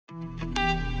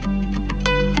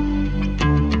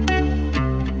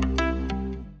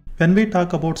When we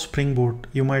talk about Spring Boot,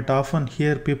 you might often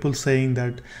hear people saying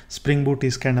that Spring Boot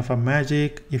is kind of a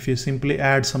magic. If you simply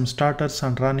add some starters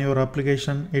and run your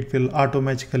application, it will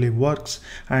automatically works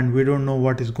and we don't know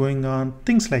what is going on,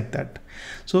 things like that.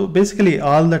 So basically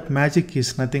all that magic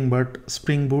is nothing but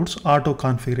Spring Boot's auto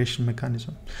configuration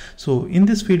mechanism. So in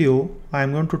this video, I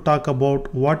am going to talk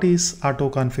about what is auto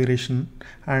configuration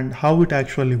and how it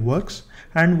actually works.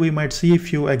 And we might see a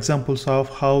few examples of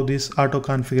how this auto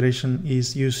configuration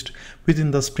is used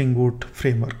within the Spring Boot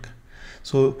framework.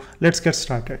 So let's get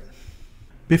started.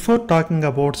 Before talking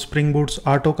about Spring Boot's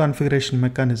auto configuration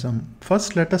mechanism,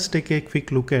 first let us take a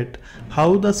quick look at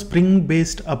how the Spring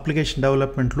based application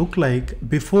development look like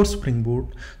before Spring Boot,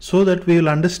 so that we will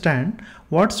understand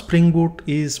what Spring Boot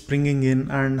is bringing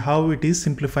in and how it is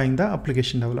simplifying the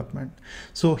application development.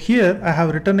 So here I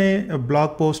have written a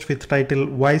blog post with title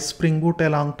Why Spring Boot a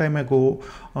long time ago,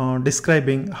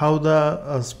 describing how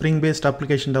the Spring based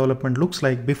application development looks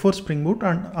like before Spring Boot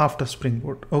and after Spring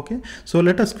Boot. Okay, so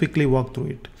let us quickly walk through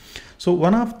it. So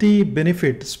one of the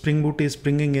benefits Spring Boot is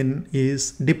bringing in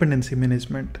is dependency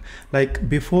management. Like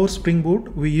before Spring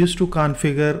Boot, we used to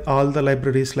configure all the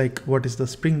libraries, like what is the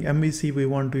Spring MVC we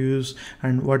want to use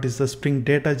and what is the Spring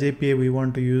Data JPA we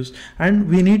want to use. And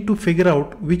we need to figure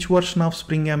out which version of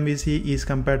Spring MVC is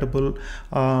compatible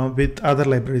with other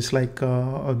libraries like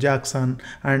Jackson.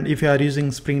 And if you are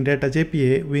using Spring Data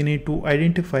JPA, we need to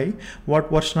identify what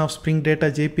version of Spring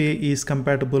Data JPA is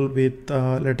compatible with,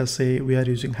 let us say we are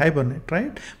using Hibernate.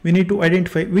 Right? We need to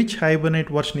identify which Hibernate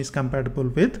version is compatible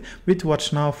with which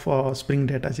version of Spring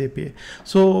Data JPA.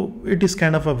 So it is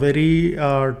kind of a very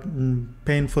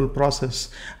painful process,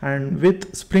 and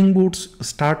with Spring Boot's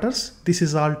starters, this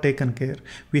is all taken care.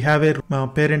 We have a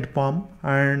parent POM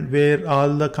and where all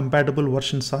the compatible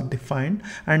versions are defined,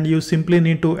 and you simply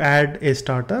need to add a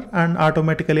starter and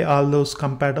automatically all those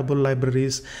compatible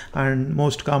libraries and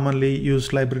most commonly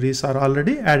used libraries are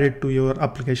already added to your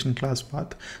application class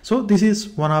path. So this is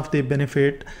one of the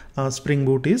benefit Spring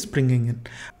Boot is bringing in.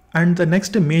 And the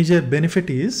next major benefit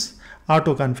is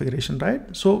auto configuration, right?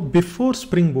 So before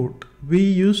Spring Boot, we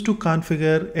used to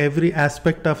configure every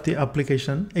aspect of the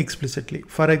application explicitly.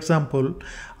 For example,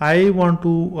 I want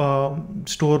to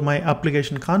store my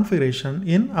application configuration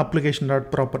in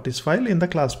application.properties file in the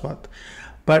class path.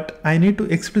 But I need to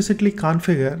explicitly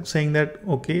configure saying that,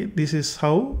 okay, this is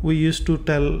how we used to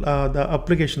tell the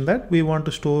application that we want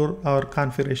to store our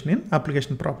configuration in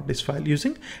application properties file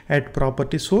using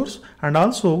 @property source. And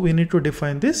also we need to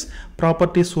define this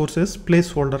property sources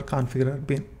placeholder configurer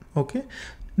bin. Okay.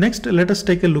 Next, let us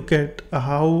take a look at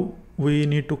how we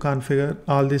need to configure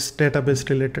all this database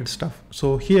related stuff.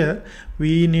 So here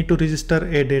we need to register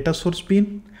a data source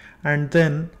bin, and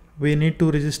then we need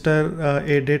to register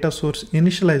a data source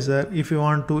initializer if you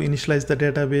want to initialize the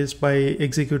database by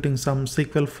executing some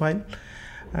SQL file.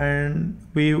 And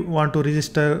we want to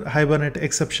register Hibernate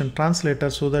exception translator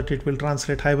so that it will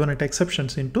translate Hibernate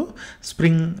exceptions into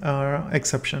Spring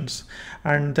exceptions.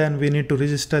 And then we need to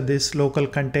register this local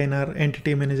container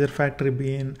entity manager factory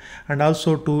bin, and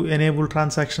also to enable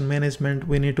transaction management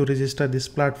we need to register this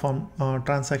platform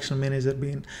transaction manager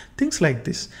bin, things like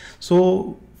this.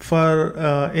 So for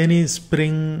any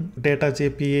Spring Data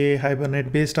JPA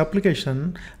Hibernate based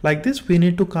application like this, we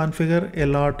need to configure a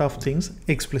lot of things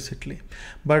explicitly.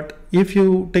 But if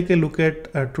you take a look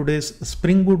at today's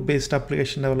Spring Boot based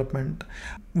application development,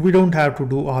 we don't have to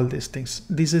do all these things.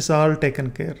 This is all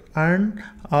taken care, and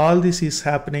all this is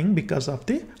happening because of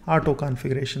the auto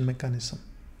configuration mechanism.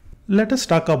 Let us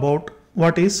talk about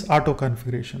what is auto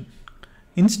configuration.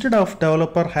 Instead of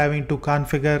developer having to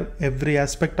configure every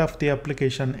aspect of the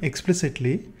application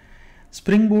explicitly,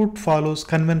 Spring Boot follows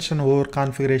convention over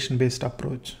configuration based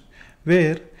approach,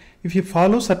 where if you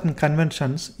follow certain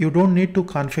conventions, you don't need to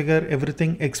configure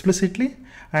everything explicitly,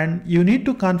 and you need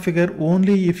to configure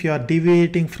only if you are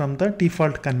deviating from the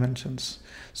default conventions.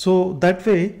 So that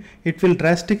way it will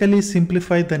drastically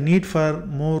simplify the need for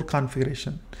more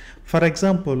configuration. For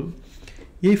example,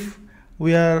 if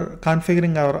we are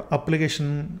configuring our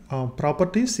application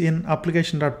properties in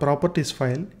application.properties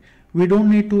file, we don't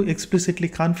need to explicitly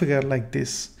configure like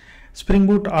this. Spring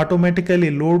Boot automatically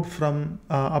load from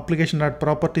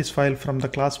application.properties file from the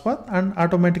class path and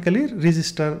automatically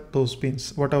register those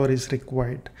bins, whatever is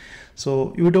required.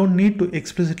 So you don't need to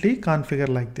explicitly configure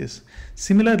like this.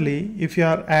 Similarly, if you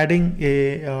are adding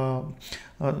a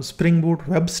Spring Boot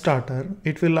web starter,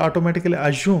 it will automatically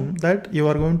assume that you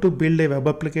are going to build a web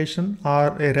application or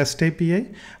a REST API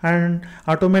and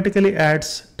automatically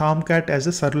adds Tomcat as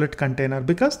a servlet container,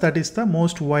 because that is the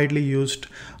most widely used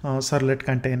servlet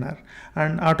container,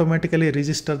 and automatically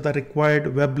register the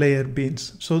required web layer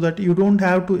beans, so that you don't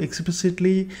have to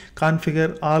explicitly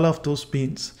configure all of those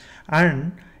beans.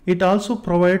 And it also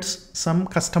provides some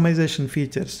customization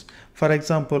features. For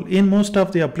example, in most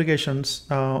of the applications,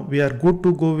 we are good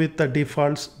to go with the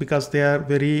defaults because they are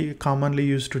very commonly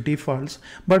used defaults.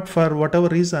 But for whatever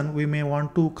reason, we may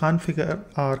want to configure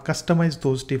or customize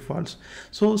those defaults.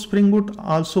 So Spring Boot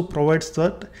also provides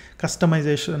that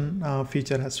customization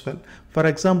feature as well. For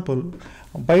example,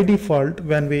 by default,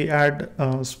 when we add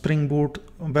Spring Boot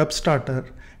web starter,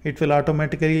 it will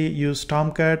automatically use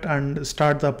Tomcat and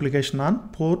start the application on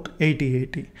port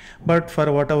 8080. But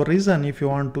for whatever reason, if you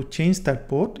want to change that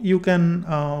port, you can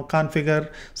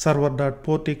configure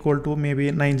server.port equal to maybe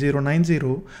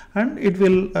 9090, and it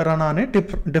will run on a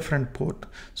different port.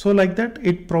 So like that,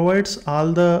 it provides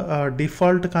all the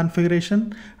default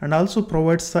configuration and also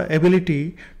provides the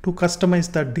ability to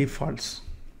customize the defaults.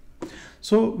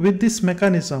 So with this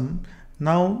mechanism,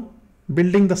 now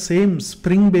building the same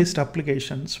Spring-based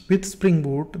applications with Spring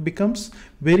Boot becomes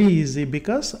very easy,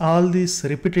 because all this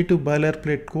repetitive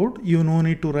boilerplate code you no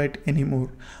need to write anymore.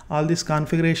 All this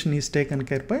configuration is taken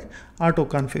care by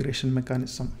auto-configuration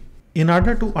mechanism. In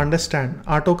order to understand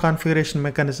auto-configuration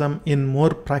mechanism in more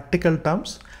practical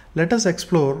terms, let us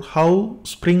explore how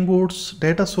Spring Boot's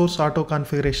data source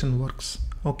auto-configuration works.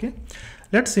 Okay.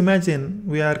 Let's imagine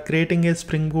we are creating a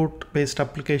Spring Boot based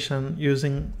application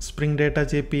using Spring Data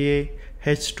JPA,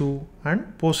 H2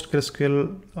 and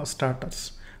PostgreSQL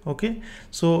starters. Okay,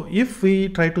 so if we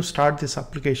try to start this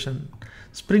application,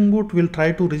 Spring Boot will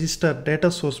try to register data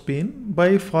source bean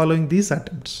by following these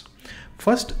attempts.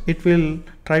 First, it will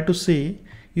try to see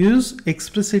use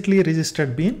explicitly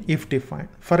registered bean if defined.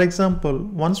 For example,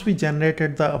 once we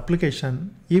generated the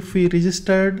application, if we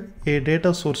registered a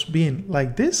data source bean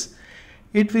like this,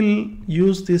 it will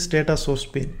use this data source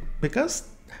bean, because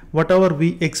whatever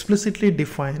we explicitly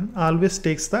define always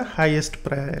takes the highest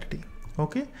priority.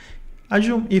 Okay,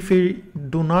 assume if we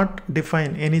do not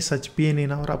define any such bean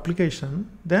in our application,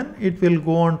 then it will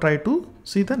go on try to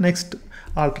see the next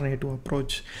alternative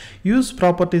approach. Use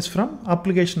properties from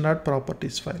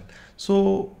application.properties file.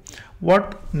 So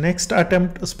what next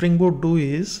attempt Spring Boot do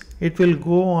is, it will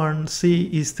go on see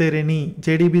is there any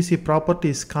JDBC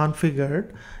properties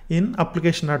configured in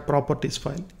application.properties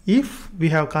file. If we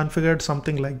have configured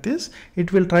something like this,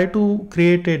 it will try to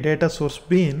create a data source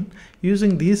bean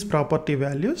using these property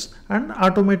values and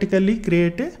automatically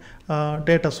create a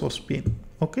data source bean.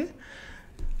 Okay.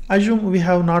 Assume we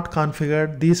have not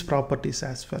configured these properties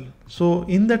as well. So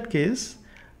in that case,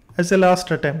 as a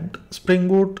last attempt, Spring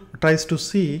Boot tries to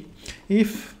see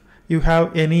if you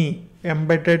have any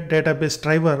embedded database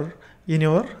driver in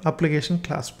your application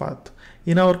class path.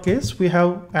 In our case, we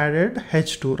have added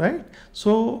H2, right?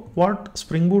 So what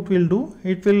Spring Boot will do,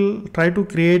 it will try to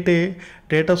create a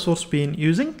data source bean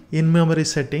using in-memory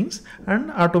settings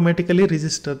and automatically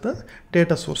register the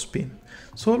data source bean.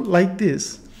 So like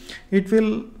this, it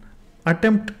will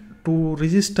attempt to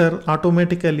register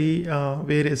automatically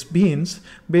various beans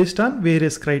based on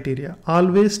various criteria,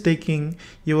 always taking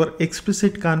your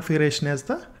explicit configuration as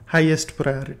the highest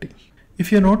priority.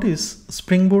 If you notice,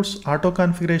 Spring Boot's auto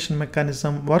configuration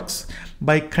mechanism works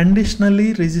by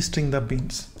conditionally registering the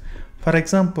beans. For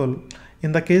example,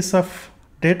 in the case of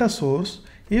data source,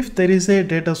 if there is a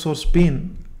data source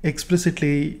bean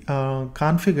explicitly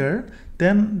configured,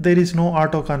 then there is no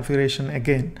auto configuration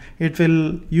again. It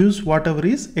will use whatever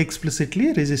is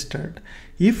explicitly registered.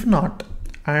 If not,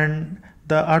 and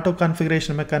the auto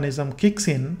configuration mechanism kicks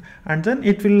in, and then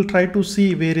it will try to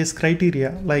see various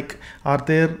criteria, like are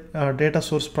there data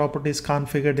source properties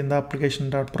configured in the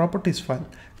application.properties file.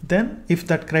 Then if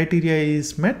that criteria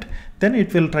is met, then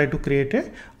it will try to create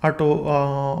a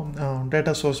auto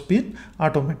data source bean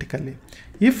automatically.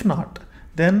 If not,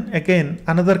 then again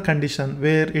another condition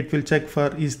where it will check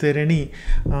for is there any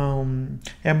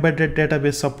embedded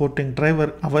database supporting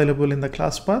driver available in the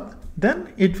class path.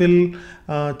 Then it will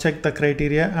check the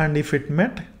criteria, and if it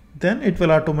met, then it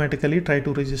will automatically try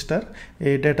to register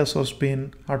a data source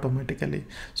bean automatically.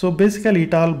 So basically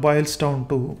it all boils down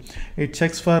to, it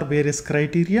checks for various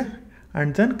criteria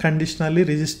and then conditionally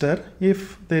register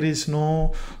if there is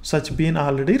no such bean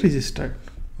already registered.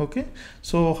 Okay,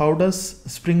 so how does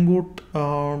Spring Boot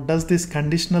does this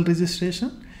conditional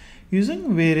registration?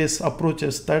 using various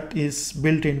approaches that is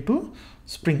built into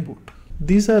Spring Boot.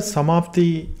 These are some of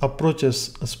the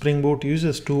approaches Spring Boot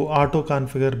uses to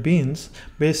auto-configure beans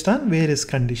based on various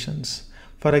conditions.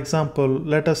 For example,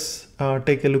 let us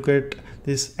take a look at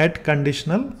this add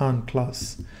conditional on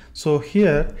class. So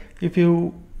here, if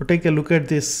you take a look at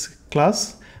this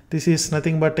class, this is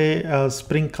nothing but a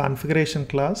Spring configuration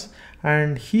class,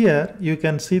 and here you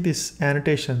can see this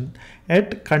annotation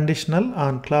add conditional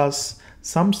on class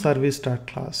some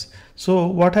service.class. So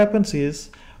what happens is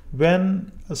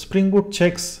when Spring Boot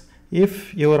checks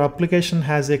if your application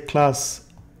has a class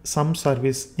some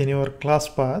service in your class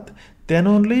path, then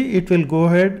only it will go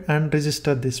ahead and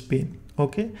register this bean.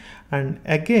 Okay, and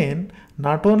again,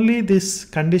 not only this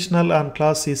conditional on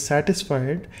class is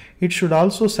satisfied, it should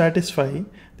also satisfy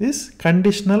this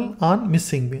conditional on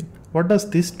missing bean. What does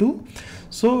this do?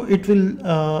 So it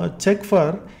will check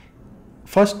for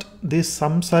first this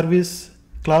some service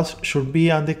class should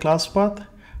be on the class path,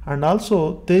 and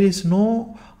also there is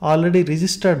no already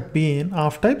registered bean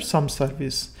of type some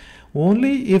service.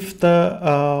 Only if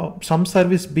the some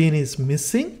service bean is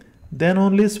missing, then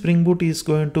only Spring Boot is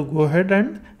going to go ahead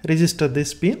and register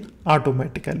this bean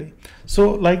automatically.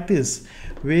 So like this,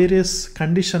 various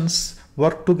conditions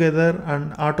work together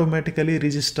and automatically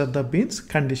register the beans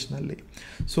conditionally.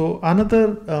 So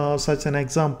another such an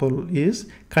example is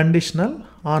conditional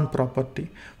on property.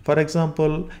 For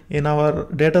example, in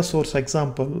our data source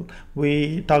example,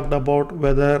 we talked about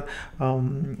whether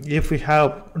if we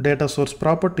have data source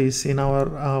properties in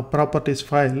our properties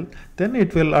file, then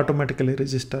it will automatically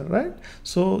register, right?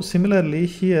 So similarly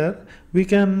here, we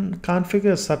can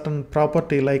configure certain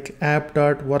property like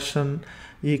app.version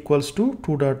equals to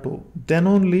 2.2, then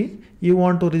only you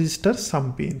want to register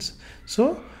some beans.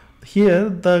 So here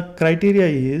the criteria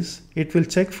is it will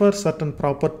check for certain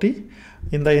property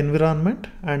in the environment,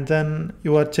 and then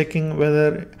you are checking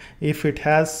whether if it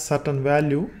has certain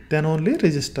value, then only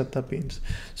register the beans.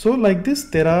 So like this,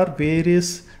 there are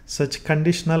various such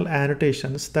conditional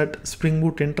annotations that Spring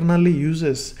Boot internally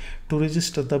uses to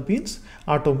register the beans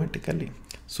automatically.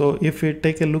 So if we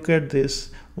take a look at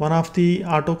this, one of the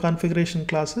auto configuration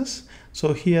classes,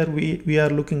 so here we are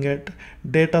looking at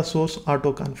data source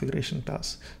auto configuration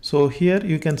class. So here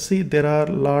you can see there are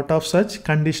a lot of such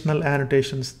conditional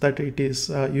annotations that it is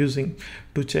using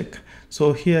to check.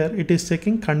 So here it is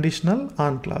checking conditional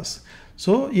on class.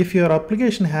 So if your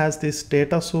application has this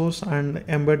data source and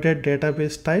embedded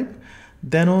database type,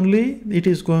 then only it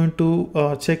is going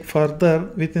to check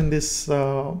further within this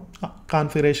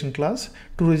configuration class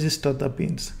to register the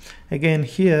beans. Again,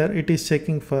 here it is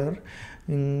checking for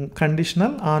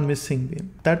conditional on missing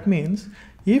bean. That means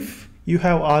if you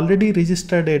have already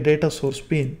registered a data source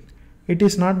bean, it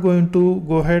is not going to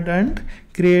go ahead and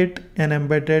create an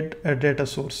embedded data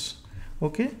source.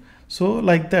 Okay, so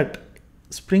like that,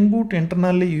 Spring Boot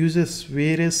internally uses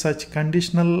various such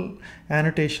conditional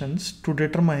annotations to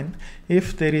determine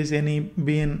if there is any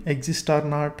bean exist or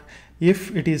not.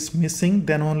 If it is missing,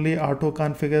 then only auto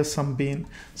configure some bean,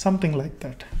 something like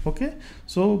that. Okay,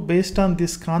 so based on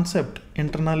this concept,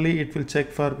 internally it will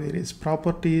check for various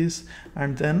properties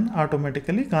and then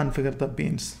automatically configure the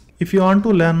beans. If you want to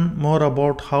learn more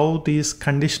about how these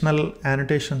conditional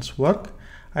annotations work,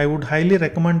 I would highly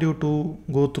recommend you to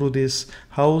go through this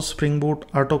How Spring Boot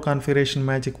Auto Configuration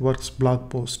Magic Works blog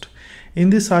post. In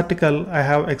this article, I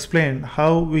have explained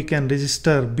how we can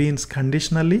register beans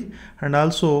conditionally and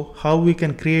also how we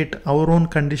can create our own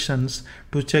conditions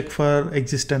to check for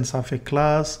existence of a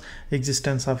class,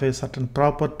 existence of a certain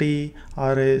property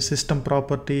or a system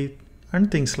property, and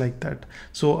things like that.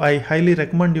 So I highly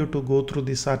recommend you to go through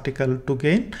this article to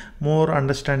gain more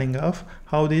understanding of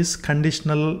how this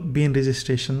conditional bean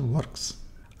registration works.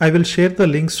 I will share the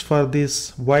links for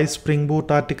this Why Spring Boot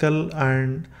article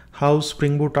and How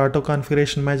Spring Boot Auto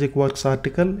Configuration Magic Works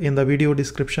article in the video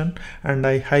description, and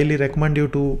I highly recommend you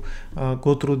to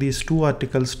go through these two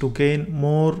articles to gain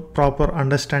more proper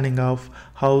understanding of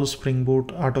how Spring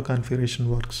Boot Auto Configuration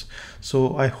works.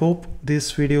 So I hope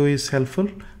this video is helpful,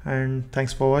 and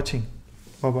thanks for watching.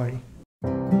 Bye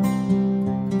bye.